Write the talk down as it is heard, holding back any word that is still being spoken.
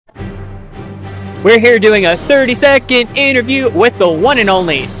We're here doing a 30-second interview with the one and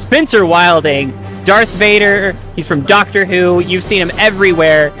only Spencer Wilding, Darth Vader. He's from Doctor Who. You've seen him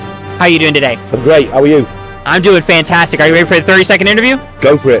everywhere. How are you doing today? I'm great. How are you? I'm doing fantastic. Are you ready for the 30-second interview?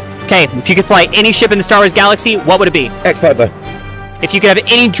 Go for it. Okay, if you could fly any ship in the Star Wars galaxy, what would it be? X-Fighter. If you could have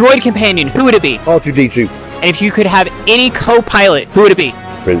any droid companion, who would it be? R2-D2. And if you could have any co-pilot, who would it be?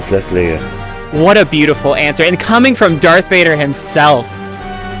 Princess Leia. What a beautiful answer. And coming from Darth Vader himself.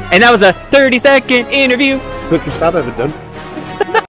 And that was a 30-second interview. Quickest I've ever done.